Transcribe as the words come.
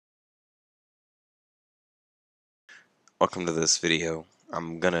Welcome to this video.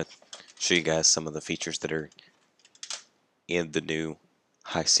 I'm gonna show you guys some of the features that are in the new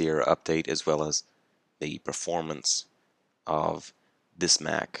High Sierra update, as well as the performance of this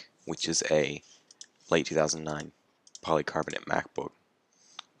Mac, which is a late 2009 polycarbonate MacBook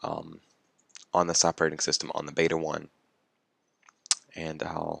on this operating system on the Beta 1. And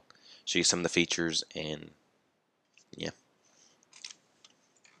I'll show you some of the features, and yeah,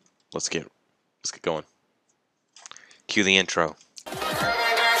 let's get going. Cue the intro.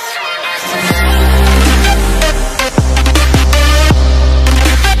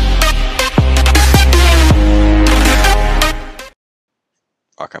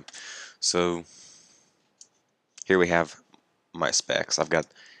 Okay, so here we have my specs. I've got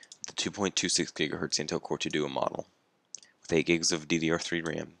the 2.26 gigahertz Intel Core 2 Duo model with 8 gigs of DDR3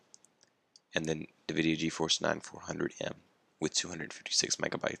 RAM, and then NVIDIA GeForce 9400M with 256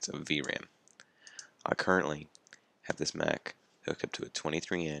 megabytes of VRAM. I currently have this Mac hooked up to a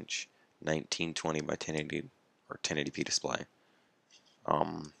 23-inch 1920 by 1080 or 1080p display,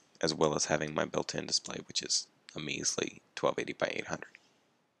 as well as having my built-in display, which is a measly 1280 by 800.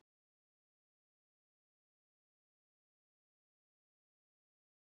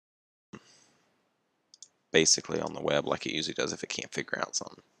 Basically on the web, like it usually does if it can't figure out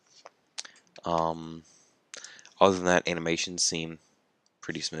something. Other than that, animations seem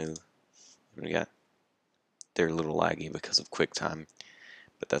pretty smooth. They're a little laggy because of QuickTime,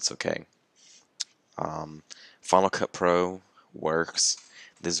 but that's okay. Final Cut Pro works.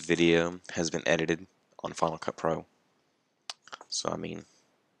 This video has been edited on Final Cut Pro, so I mean,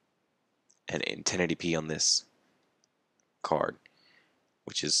 and in 1080p on this card,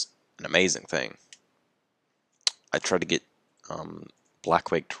 which is an amazing thing. I tried to get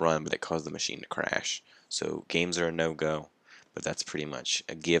Blackwake to run, but it caused the machine to crash. So games are a no-go, but that's pretty much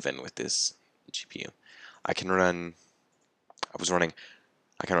a given with this GPU. I can run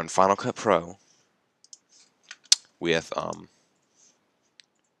Final Cut Pro with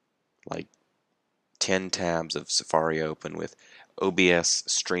like 10 tabs of Safari open with OBS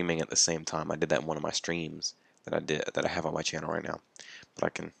streaming at the same time. I did that in one of my streams that I have on my channel right now. But I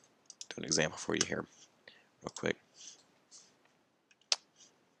can do an example for you here real quick.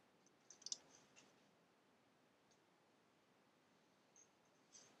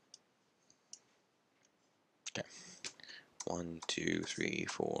 Okay. 1, 2, 3,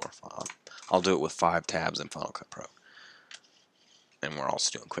 4, 5. I'll do it with 5 tabs in Final Cut Pro. And we're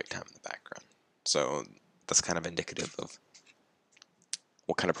also doing QuickTime in the background. So that's kind of indicative of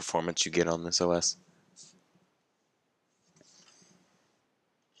what kind of performance you get on this OS.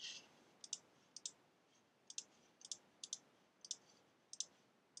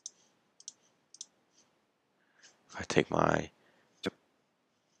 If I take my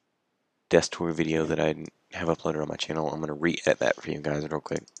desk tour video that I have uploaded on my channel, I'm going to re-edit that for you guys real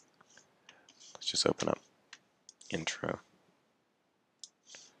quick. Let's just open up intro.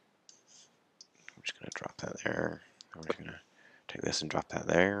 I'm just going to drop that there. I'm just going to take this and drop that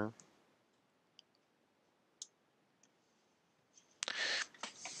there.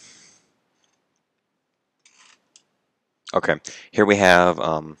 Okay, here we have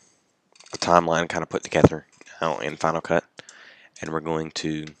a timeline kind of put together now in Final Cut, and we're going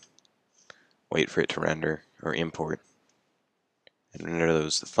to wait for it to render or import and render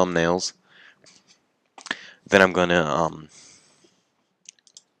those thumbnails. Then I'm going to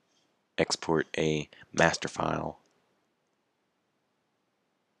export a master file,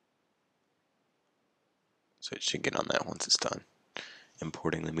 so it should get on that once it's done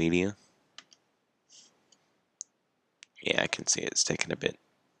importing the media. Yeah, I can see it's taking a bit,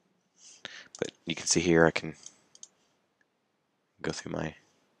 but you can see here I can go through my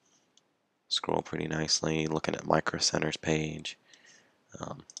scroll pretty nicely, looking at Micro Center's page.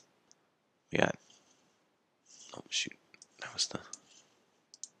 We got, oh shoot, that was the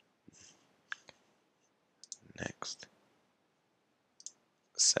next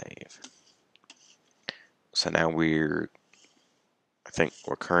save. So now I think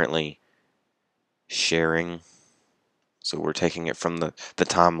we're currently sharing. So we're taking it from the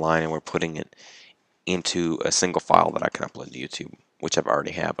timeline and we're putting it into a single file that I can upload to YouTube, which I've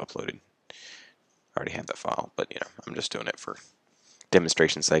already have uploaded. I already have that file, but I'm just doing it for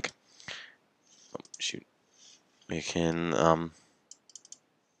demonstration's sake. Oh, shoot. You can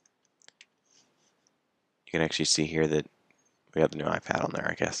actually see here that we have the new iPad on there,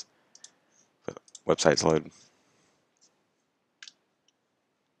 I guess. But websites load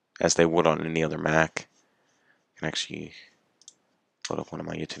as they would on any other Mac. I can actually load up one of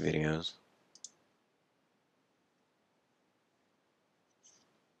my YouTube videos.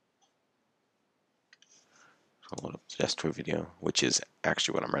 I'll load up the desktop video, which is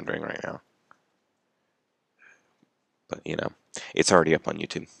actually what I'm rendering right now. But, you know, it's already up on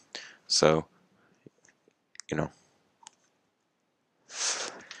YouTube. So, you know,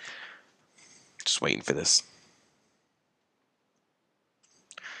 just waiting for this.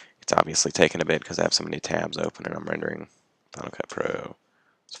 It's obviously taking a bit because I have so many tabs open and I'm rendering Final Cut Pro.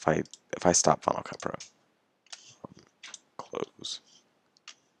 So if I stop Final Cut Pro, close,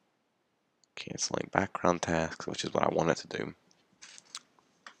 canceling background tasks, which is what I wanted to do.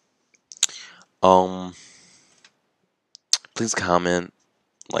 Please comment,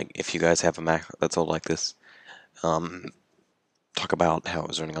 like, if you guys have a Mac that's old like this. Talk about how it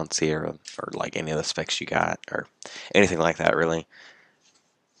was running on Sierra, or like any of the specs you got, or anything like that, really.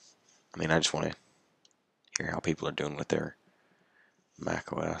 I mean, I just want to hear how people are doing with their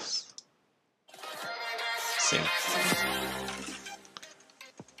Mac OS. See.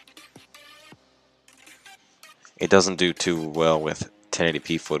 It doesn't do too well with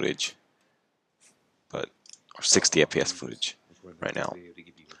 1080p footage, but or 60 FPS footage right now.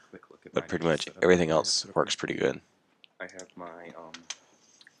 But pretty much everything else works pretty good. I have my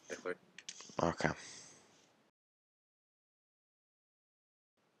Okay.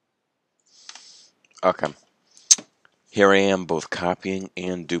 Okay. Here I am both copying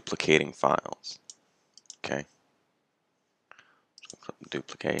and duplicating files. Okay. Click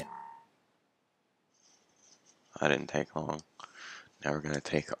duplicate. That didn't take long. Now we're going to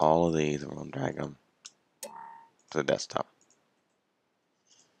take all of these and we're going to drag them to the desktop.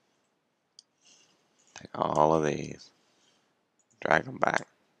 Take all of these, drag them back.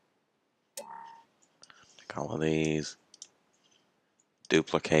 Take all of these,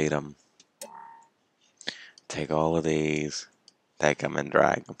 duplicate them. Take all of these, take them and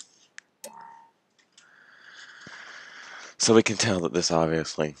drag them. So we can tell that this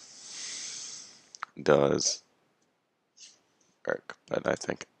obviously does work, but I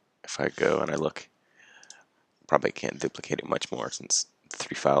think if I go and I look, probably can't duplicate it much more since the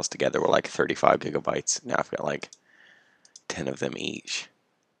 3 files together were like 35 gigabytes. Now I've got like 10 of them each.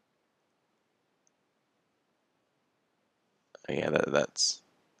 Yeah, that's.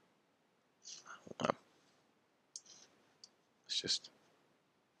 It's just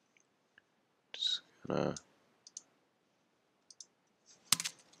gonna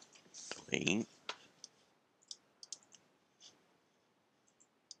delete.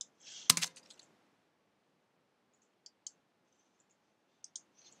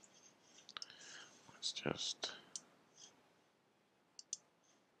 Let's just.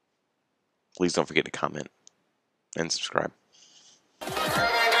 Please don't forget to comment and subscribe.